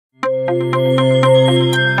Hello,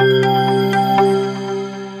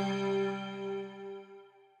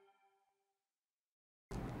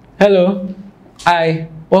 hi,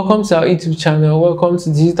 welcome to our YouTube channel. Welcome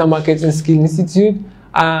to Digital Marketing Skill Institute,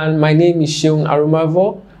 and my name is Seun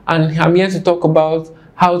Arumavo, and I'm here to talk about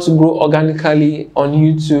how to grow organically on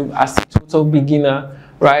YouTube as a total beginner,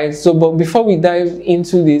 right? So, but before we dive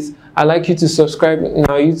into this, I'd like you to subscribe in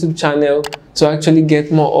our YouTube channel to actually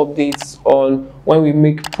get more updates on when we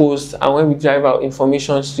make posts and when we drive out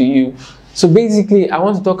information to you. So basically, I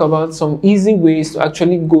want to talk about some easy ways to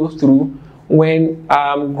actually go through when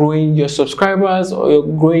growing your subscribers, or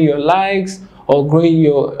you're growing your likes, or growing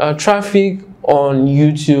your traffic on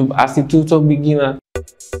YouTube as a total beginner.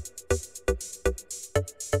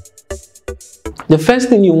 The first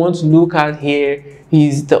thing you want to look at here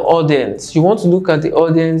is the audience. You want to look at the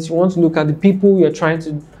audience, you want to look at the people you're trying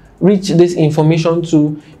to reach this information to.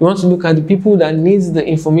 You want to look at the people that needs the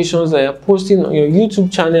information that you're posting on your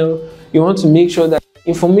YouTube channel. You want to make sure that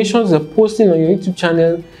information you're posting on your YouTube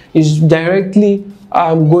channel is directly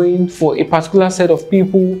going for a particular set of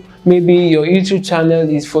people. Maybe your YouTube channel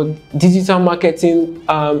is for digital marketing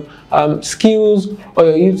skills, or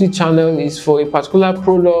your YouTube channel is for a particular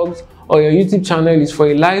product, or your YouTube channel is for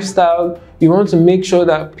a lifestyle. You want to make sure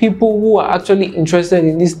that people who are actually interested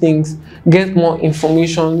in these things get more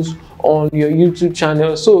information on your YouTube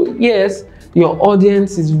channel. So yes, your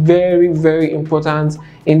audience is very, very important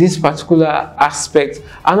in this particular aspect.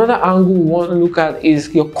 Another angle we want to look at is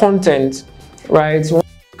your content, right? You want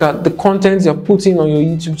to look at the content you're putting on your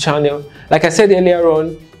YouTube channel. Like I said earlier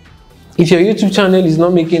on, if your YouTube channel is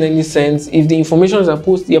not making any sense, if the information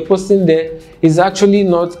you're posting there is actually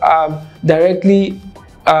not directly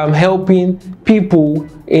helping people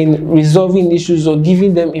in resolving issues or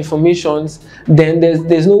giving them informations, then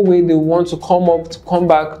there's no way they want to come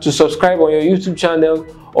back to subscribe on your YouTube channel,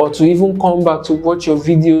 or to even come back to watch your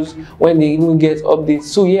videos when they even get updates.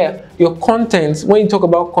 So yeah, your content, when you talk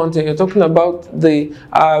about content, you're talking about the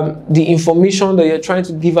information that you're trying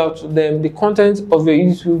to give out to them. The content of your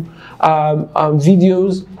YouTube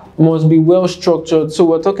videos must be well structured. So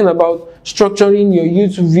we're talking about structuring your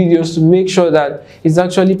YouTube videos to make sure that it's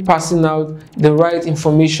actually passing out the right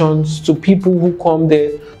information to people who come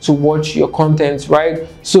there to watch your content, right?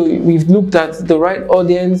 So we've looked at the right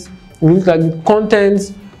audience, we looked at the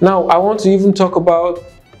content. Now I want to even talk about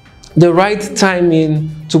the right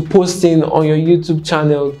timing to posting on your YouTube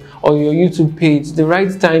channel or your YouTube page. The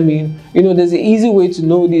right timing, you know, there's an easy way to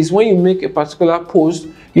know this. When you make a particular post,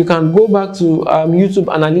 you can go back to YouTube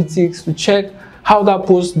analytics to check how that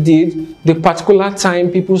post did, the particular time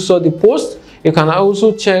people saw the post. You can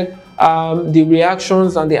also check the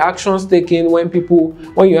reactions and the actions taken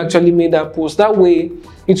when you actually made that post. That way,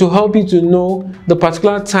 it will help you to know the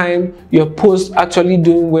particular time your post actually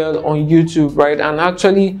doing well on YouTube, right? And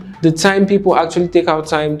actually the time people actually take out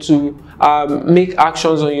time to make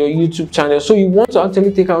actions on your YouTube channel. So you want to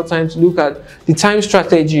actually take out time to look at the time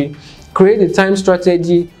strategy, create a time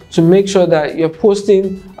strategy to make sure that you're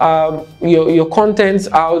posting your contents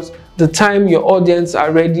out the time your audience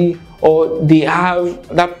are ready, or they have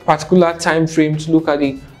that particular time frame to look at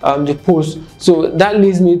the post. So that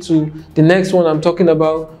leads me to the next one I'm talking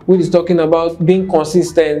about, which is talking about being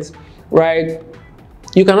consistent, right?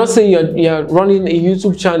 You cannot say you're running a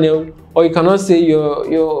YouTube channel, or you cannot say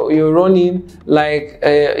you're running like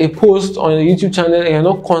a post on a YouTube channel and you're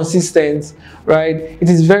not consistent, right? It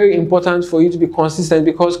is very important for you to be consistent,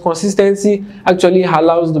 because consistency actually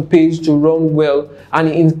allows the page to run well, and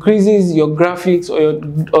it increases your graphics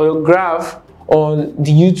or your graph on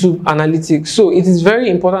the YouTube analytics. So it is very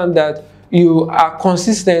important that you are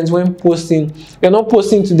consistent when posting. You're not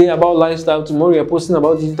posting today about lifestyle, tomorrow you're posting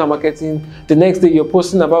about digital marketing, the next day you're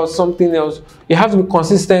posting about something else. You have to be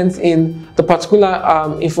consistent in the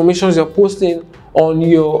particular information you're posting on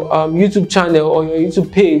your YouTube channel or your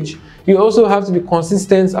YouTube page. You also have to be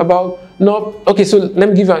consistent about okay, so let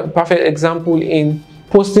me give you a perfect example. In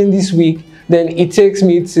posting this week, then it takes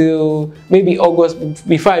me till maybe August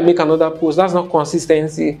before I make another post. That's not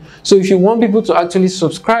consistency. So if you want people to actually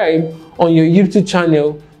subscribe on your YouTube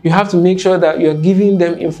channel, you have to make sure that you're giving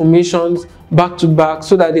them information back to back,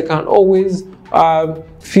 so that they can always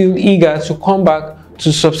feel eager to come back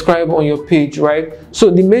to subscribe on your page, right? So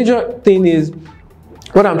the major thing is,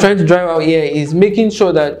 what I'm trying to drive out here is making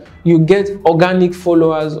sure that you get organic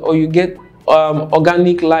followers, or you get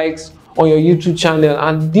organic likes on your YouTube channel.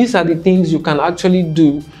 And these are the things you can actually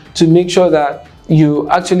do to make sure that you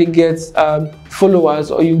actually get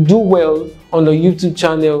followers, or you do well on the YouTube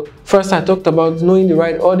channel. First, I talked about knowing the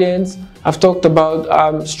right audience. I've talked about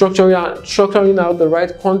structuring out the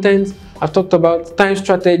right content I've talked about time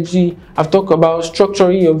strategy, I've talked about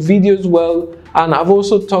structuring your videos well, and I've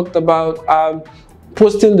also talked about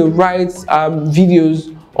posting the right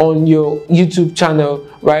videos on your YouTube channel,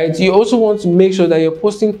 right? You also want to make sure that you're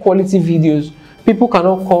posting quality videos. People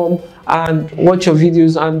cannot come and watch your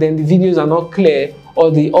videos and then the videos are not clear,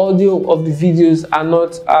 or the audio of the videos are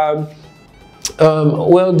not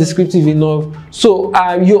well descriptive enough. So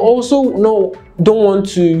you also don't want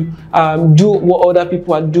to do what other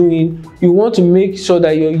people are doing. You want to make sure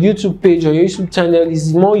that your YouTube page or your YouTube channel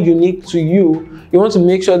is more unique to you. You want to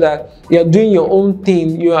make sure that you're doing your own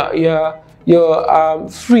thing. You're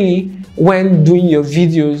free when doing your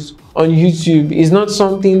videos on YouTube. It's not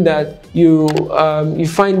something that you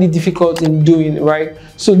find it difficult in doing, right?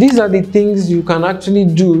 So these are the things you can actually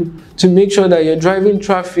do to make sure that you're driving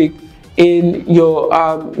traffic in your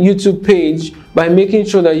YouTube page, by making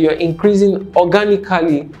sure that you're increasing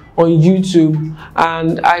organically on YouTube.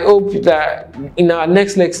 And I hope that in our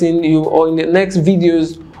next lesson or in the next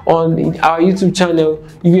videos on our YouTube channel,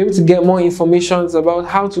 you'll be able to get more information about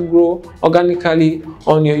how to grow organically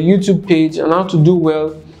on your YouTube page and how to do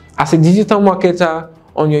well as a digital marketer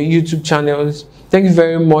on your YouTube channels. Thank you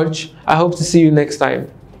very much. I hope to see you next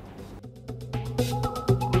time.